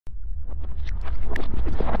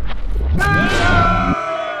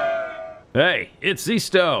Hey, it's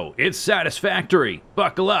Zisteau. It's Satisfactory.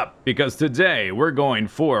 Buckle up, because today we're going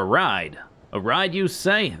for a ride. A ride, you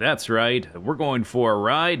say? That's right. We're going for a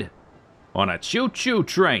ride on a choo-choo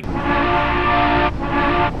train.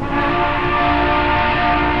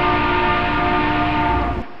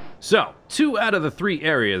 So, 2 out of the 3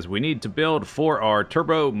 areas we need to build for our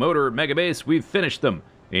turbo motor megabase, we've finished them.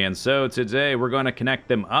 And so today we're going to connect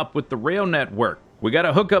them up with the rail network. We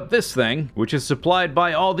gotta hook up this thing, which is supplied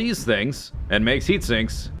by all these things, and makes heat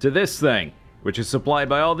sinks, to this thing, which is supplied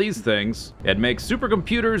by all these things, and makes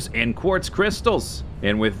supercomputers and quartz crystals.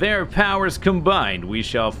 And with their powers combined, we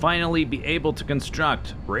shall finally be able to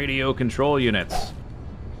construct radio control units.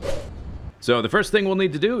 So the first thing we'll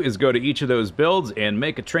need to do is go to each of those builds and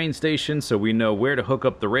make a train station so we know where to hook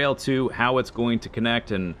up the rail to, how it's going to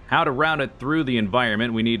connect, and how to route it through the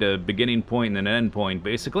environment. We need a beginning point and an end point,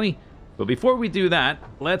 basically. But before we do that,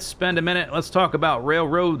 let's spend a minute, let's talk about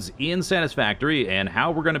railroads in Satisfactory and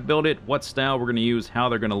how we're going to build it, what style we're going to use, how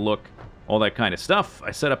they're going to look, all that kind of stuff.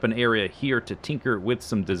 I set up an area here to tinker with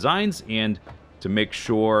some designs and to make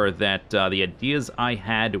sure that the ideas I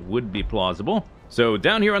had would be plausible. So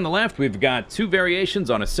down here on the left, we've got 2 variations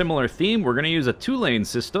on a similar theme. We're going to use a 2-lane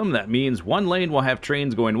system. That means one lane will have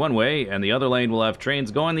trains going one way, and the other lane will have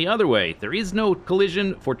trains going the other way. There is no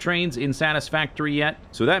collision for trains in Satisfactory yet,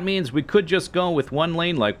 so that means we could just go with one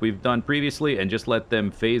lane like we've done previously and just let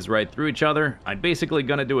them phase right through each other. I'm basically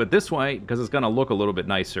going to do it this way because it's going to look a little bit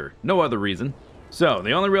nicer. No other reason. So,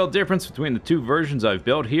 the only real difference between the 2 versions I've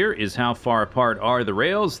built here is how far apart are the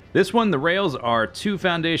rails. This one, the rails are 2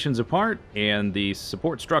 foundations apart, and the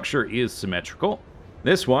support structure is symmetrical.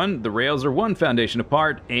 This one, the rails are 1 foundation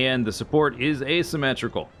apart, and the support is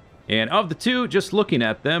asymmetrical. And of the 2, just looking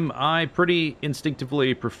at them, I pretty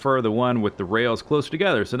instinctively prefer the one with the rails closer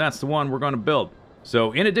together, so that's the one we're going to build.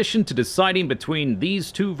 So in addition to deciding between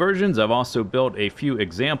these 2 versions, I've also built a few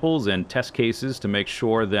examples and test cases to make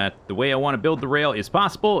sure that the way I want to build the rail is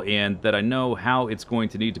possible and that I know how it's going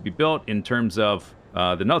to need to be built in terms of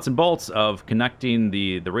the nuts and bolts of connecting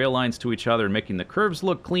the rail lines to each other and making the curves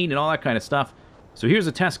look clean and all that kind of stuff. So here's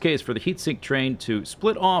a test case for the heatsink train to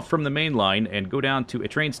split off from the main line and go down to a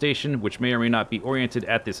train station, which may or may not be oriented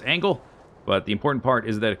at this angle. But the important part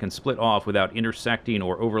is that it can split off without intersecting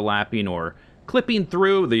or overlapping or clipping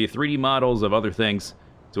through the 3D models of other things.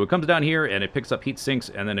 So it comes down here and it picks up heat sinks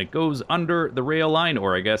and then it goes under the rail line,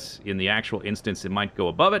 or I guess in the actual instance it might go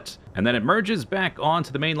above it, and then it merges back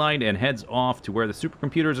onto the main line and heads off to where the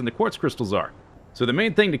supercomputers and the quartz crystals are. So the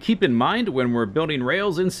main thing to keep in mind when we're building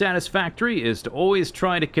rails in Satisfactory is to always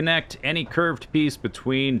try to connect any curved piece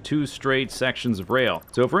between 2 straight sections of rail.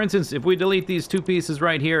 So for instance, if we delete these 2 pieces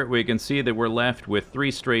right here, we can see that we're left with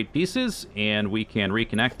 3 straight pieces, and we can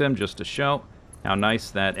reconnect them just to show how nice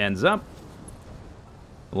that ends up.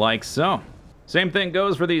 Like so. Same thing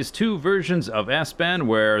goes for these 2 versions of S-bend,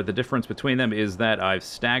 where the difference between them is that I've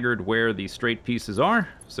staggered where the straight pieces are,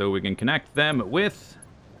 so we can connect them with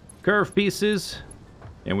curved pieces,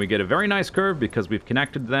 and we get a very nice curve because we've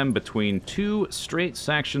connected them between 2 straight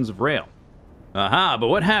sections of rail. Aha, but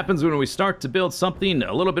what happens when we start to build something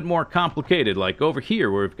a little bit more complicated, like over here,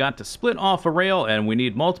 where we've got to split off a rail and we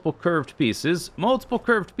need multiple curved pieces,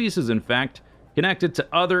 in fact, connected to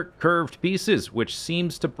other curved pieces, which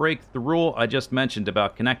seems to break the rule I just mentioned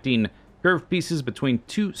about connecting curved pieces between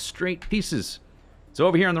 2 straight pieces. So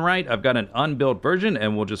over here on the right, I've got an unbuilt version,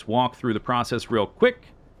 and we'll just walk through the process real quick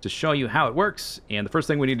to show you how it works. And the first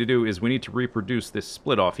thing we need to do is we need to reproduce this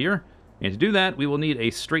split off here. And to do that, we will need a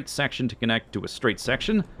straight section to connect to a straight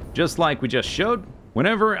section, just like we just showed.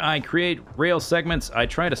 Whenever I create rail segments, I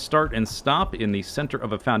try to start and stop in the center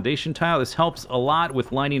of a foundation tile. This helps a lot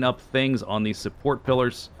with lining up things on these support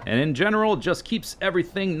pillars, and in general, just keeps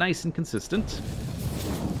everything nice and consistent.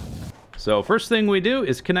 So first thing we do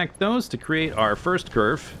is connect those to create our first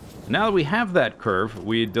curve. Now that we have that curve,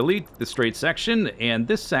 we delete the straight section, and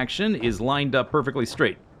this section is lined up perfectly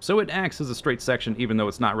straight. So it acts as a straight section even though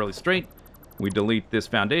it's not really straight. We delete this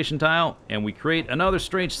foundation tile, and we create another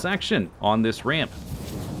straight section on this ramp.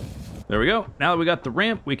 There we go. Now that we got the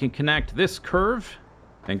ramp, we can connect this curve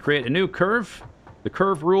and create a new curve. The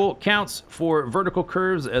curve rule counts for vertical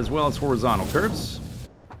curves as well as horizontal curves.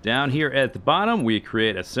 Down here at the bottom, we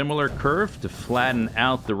create a similar curve to flatten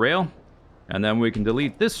out the rail. And then we can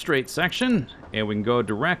delete this straight section, and we can go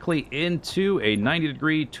directly into a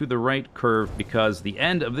 90-degree to the right curve because the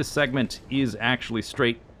end of this segment is actually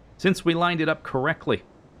straight, since we lined it up correctly.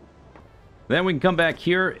 Then we can come back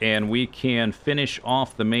here and we can finish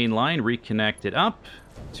off the main line, reconnect it up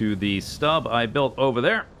to the stub I built over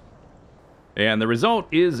there. And the result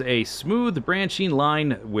is a smooth branching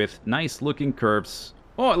line with nice looking curves.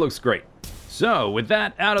 Oh, it looks great. So with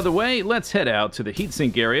that out of the way, let's head out to the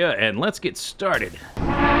heatsink area and let's get started.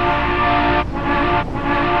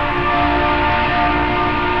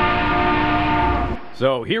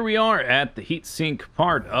 So here we are at the heatsink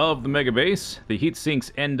part of the mega base. The heat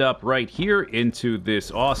sinks end up right here into this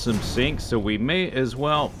awesome sink, so we may as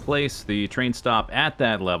well place the train stop at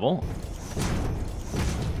that level.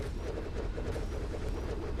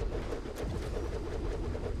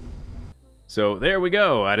 So there we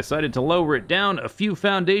go. I decided to lower it down a few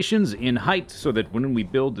foundations in height so that when we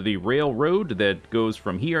build the railroad that goes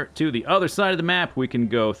from here to the other side of the map, we can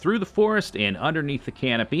go through the forest and underneath the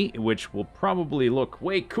canopy, which will probably look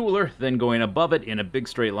way cooler than going above it in a big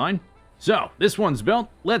straight line. So this one's built.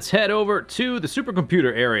 Let's head over to the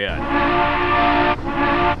supercomputer area.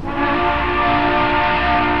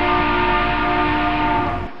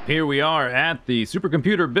 Here we are at the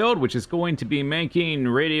supercomputer build, which is going to be making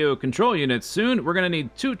radio control units soon. We're going to need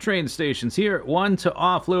 2 train stations here, one to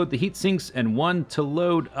offload the heat sinks and one to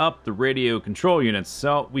load up the radio control units.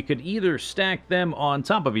 So we could either stack them on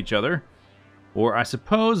top of each other, or I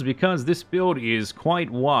suppose because this build is quite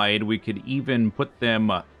wide, we could even put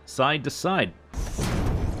them side to side.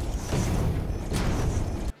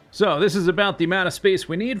 So this is about the amount of space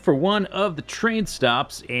we need for one of the train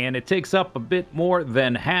stops, and it takes up a bit more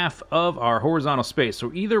than half of our horizontal space.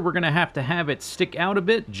 So either we're going to have it stick out a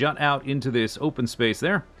bit, jut out into this open space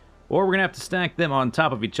there, or we're going to have to stack them on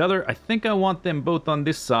top of each other. I think I want them both on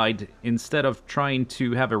this side instead of trying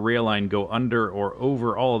to have a rail line go under or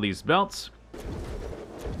over all of these belts.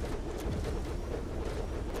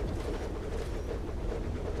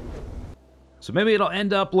 So maybe it'll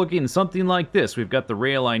end up looking something like this. We've got the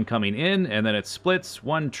rail line coming in, and then it splits.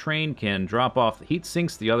 One train can drop off the heat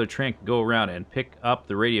sinks, the other train can go around and pick up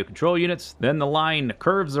the radio control units. Then the line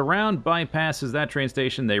curves around, bypasses that train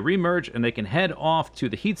station, they remerge, and they can head off to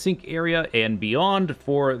the heatsink area and beyond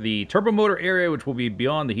for the turbo motor area, which will be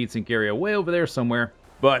beyond the heatsink area, way over there somewhere.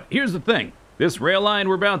 But here's the thing. This rail line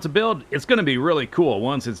we're about to build, it's going to be really cool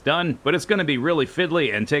once it's done, but it's going to be really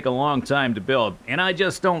fiddly and take a long time to build, and I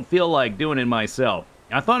just don't feel like doing it myself.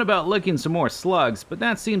 I thought about licking some more slugs, but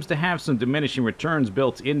that seems to have some diminishing returns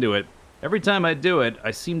built into it. Every time I do it,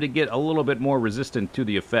 I seem to get a little bit more resistant to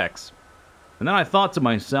the effects. And then I thought to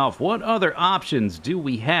myself, what other options do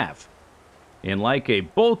we have? And like a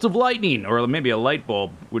bolt of lightning, or maybe a light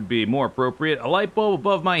bulb would be more appropriate, a light bulb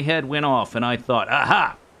above my head went off, and I thought,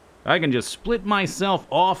 aha! I can just split myself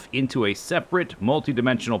off into a separate,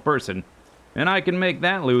 multi-dimensional person, and I can make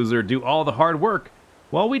that loser do all the hard work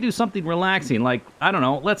while we do something relaxing, like, I don't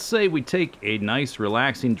know, let's say we take a nice,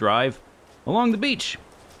 relaxing drive along the beach.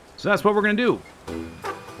 So that's what we're gonna do.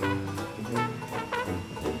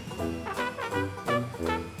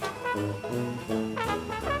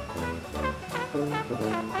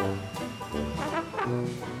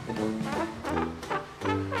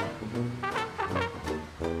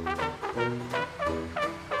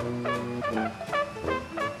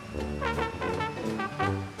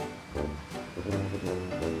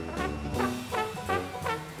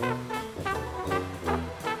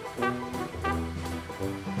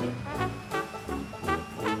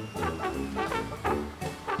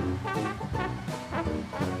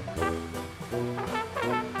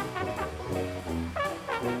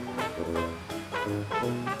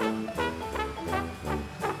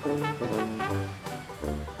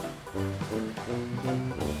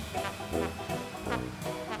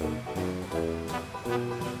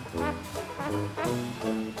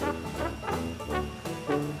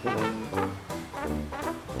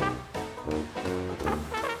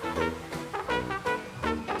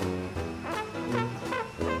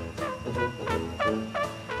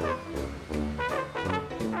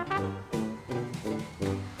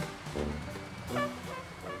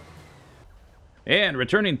 And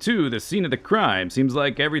returning to the scene of the crime, seems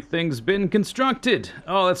like everything's been constructed.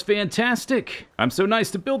 Oh, that's fantastic. I'm so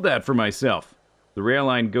nice to build that for myself. The rail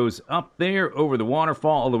line goes up there over the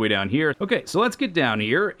waterfall all the way down here. Okay, so let's get down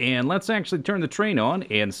here and let's actually turn the train on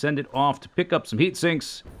and send it off to pick up some heat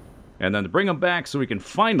sinks and then to bring them back so we can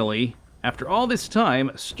finally, after all this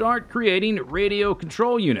time, start creating radio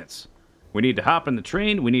control units. We need to hop in the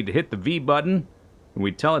train, we need to hit the V button, and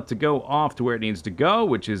we tell it to go off to where it needs to go,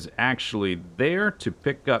 which is actually there to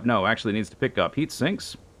pick up, no, actually it needs to pick up heat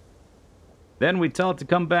sinks. Then we tell it to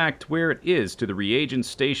come back to where it is, to the reagent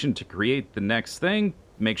station to create the next thing.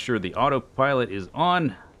 Make sure the autopilot is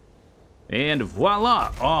on. And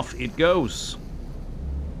voila, off it goes.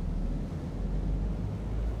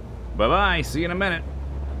 Bye-bye, see you in a minute.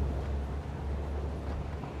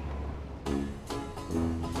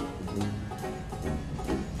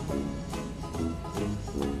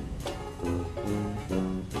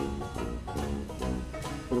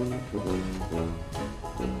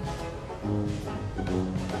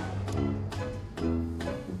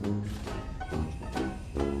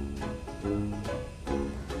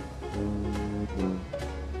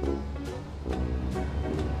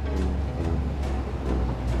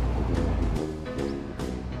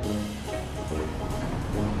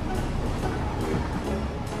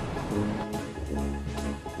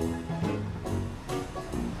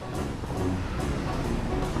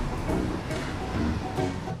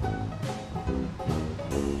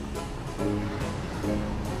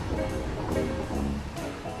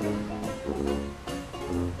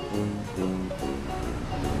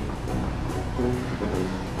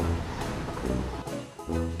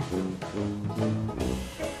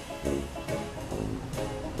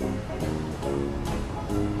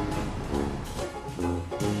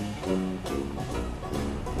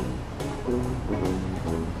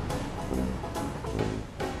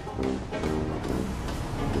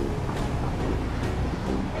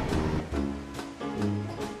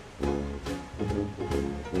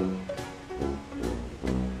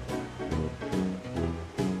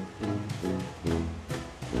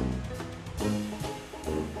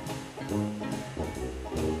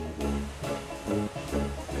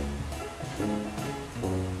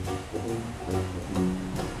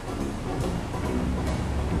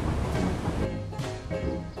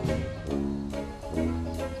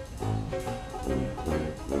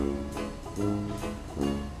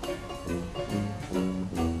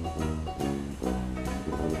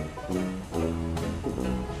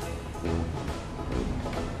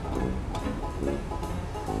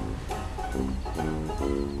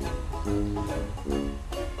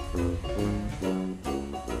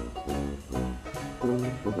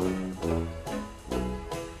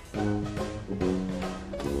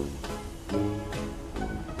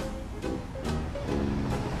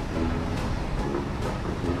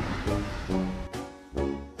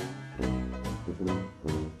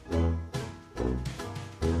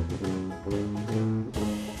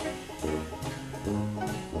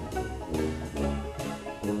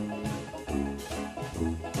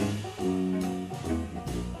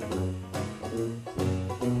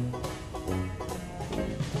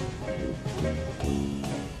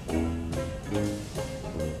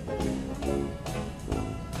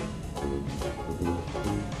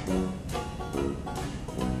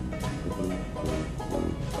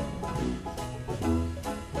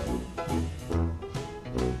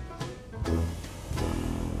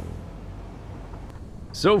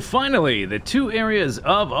 So finally, the two areas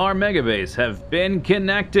of our megabase have been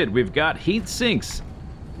connected. We've got heat sinks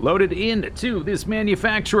loaded into this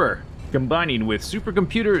manufacturer, combining with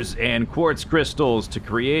supercomputers and quartz crystals to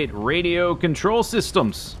create radio control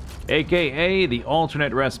systems, aka the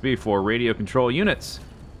alternate recipe for radio control units.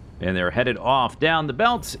 And they're headed off down the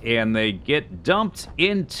belt, and they get dumped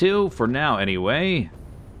into, for now anyway,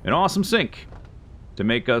 an awesome sink to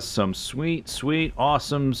make us some sweet, sweet,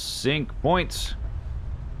 awesome sink points.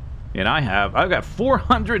 And I've got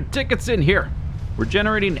 400 tickets in here. We're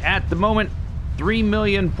generating at the moment 3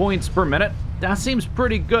 million points per minute. That seems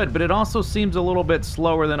pretty good, but it also seems a little bit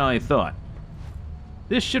slower than I thought.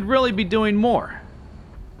 This should really be doing more.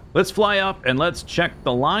 Let's fly up and let's check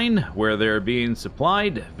the line where they're being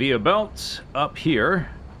supplied via belt up here.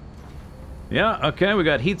 Yeah, okay, we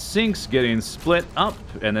got heat sinks getting split up,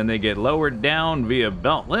 and then they get lowered down via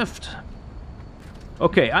belt lift.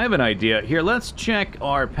 Okay, I have an idea. Here, let's check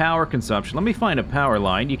our power consumption. Let me find a power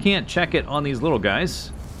line. You can't check it on these little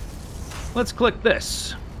guys. Let's click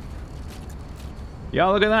this. Yeah,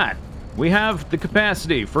 look at that. We have the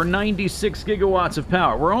capacity for 96 gigawatts of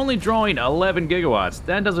power. We're only drawing 11 gigawatts.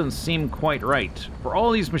 That doesn't seem quite right. For all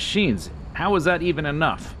these machines, how is that even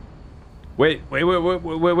enough? Wait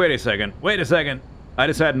a second. Wait a second. I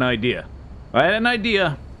just had an idea.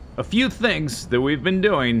 A few things that we've been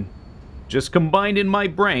doing just combined in my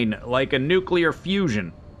brain like a nuclear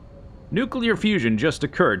fusion. Nuclear fusion just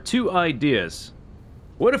occurred. Two ideas.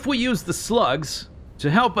 What if we use the slugs to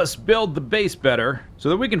help us build the base better so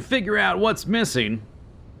that we can figure out what's missing?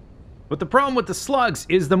 But the problem with the slugs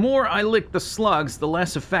is the more I lick the slugs, the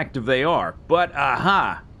less effective they are. But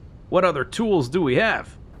aha! What other tools do we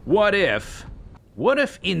have? What if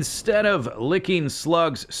instead of licking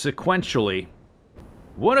slugs sequentially,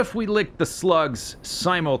 what if we lick the slugs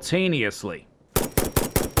simultaneously?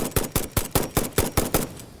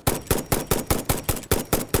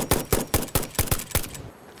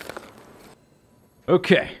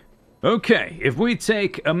 Okay, if we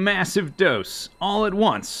take a massive dose all at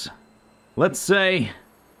once, let's say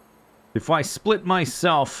if I split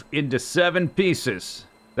myself into 7 pieces,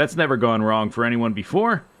 that's never gone wrong for anyone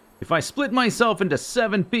before. If I split myself into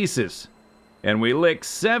 7 pieces, and we lick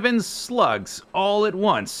 7 slugs all at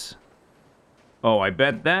once, oh, I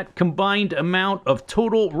bet that combined amount of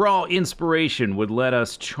total raw inspiration would let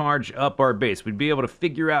us charge up our base. We'd be able to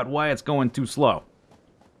figure out why it's going too slow.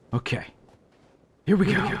 Okay. Here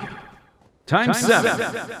we go. Times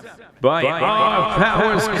 7. By our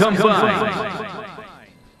powers combined.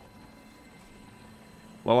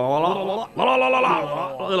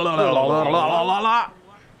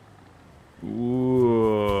 Ooh.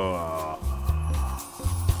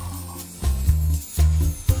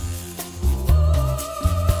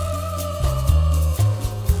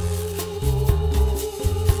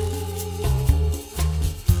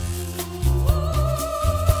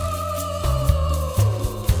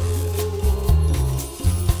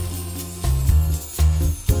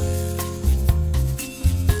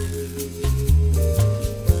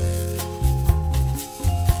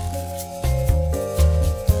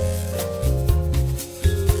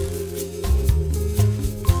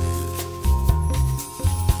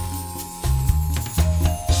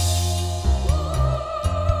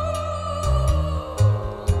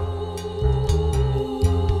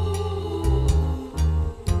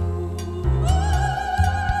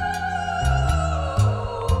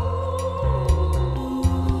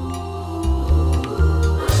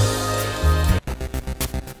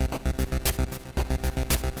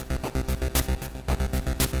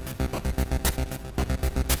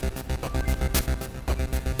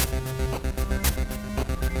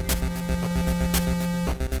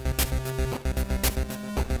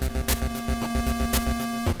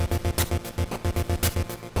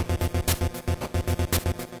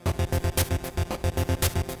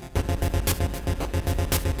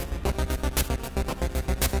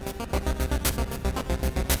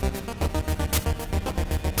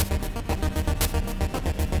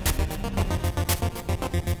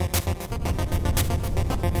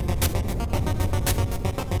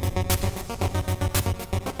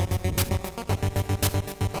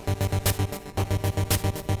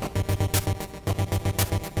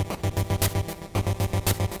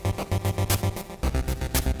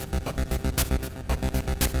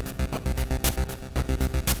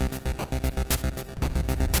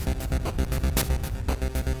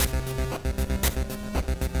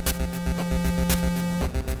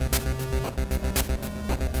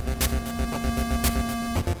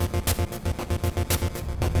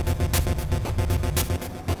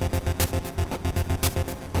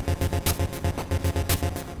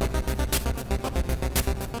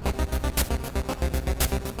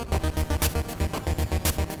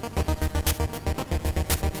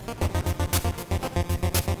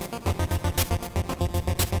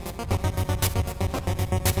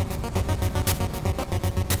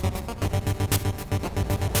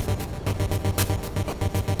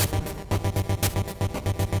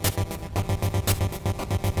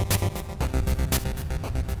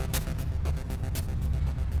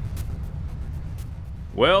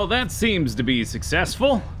 Well, that seems to be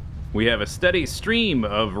successful. We have a steady stream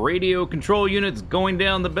of radio control units going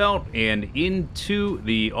down the belt and into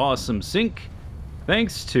the awesome sink,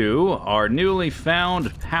 thanks to our newly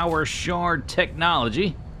found power shard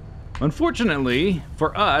technology. Unfortunately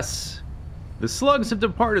for us, the slugs have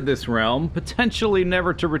departed this realm, potentially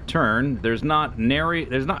never to return. I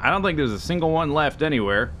don't think there's a single one left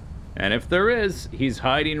anywhere. And if there is, he's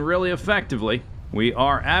hiding really effectively. We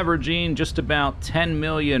are averaging just about 10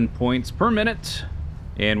 million points per minute.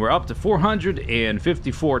 And we're up to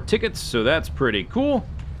 454 tickets, so that's pretty cool.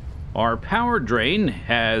 Our power drain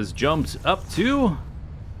has jumped up to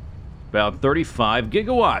about 35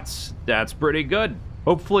 gigawatts. That's pretty good.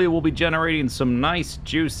 Hopefully we'll be generating some nice,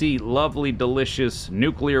 juicy, lovely, delicious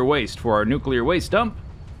nuclear waste for our nuclear waste dump.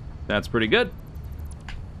 That's pretty good.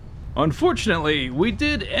 Unfortunately, we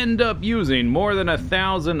did end up using more than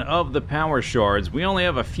 1,000 of the power shards. We only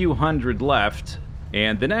have a few hundred left,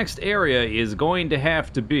 and the next area is going to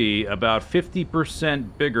have to be about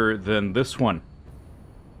 50% bigger than this one.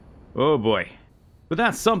 Oh boy. But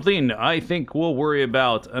that's something I think we'll worry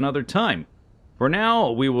about another time. For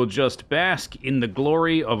now, we will just bask in the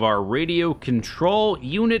glory of our radio control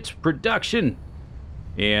unit production.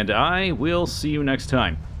 And I will see you next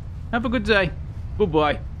time. Have a good day.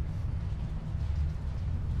 Bye-bye.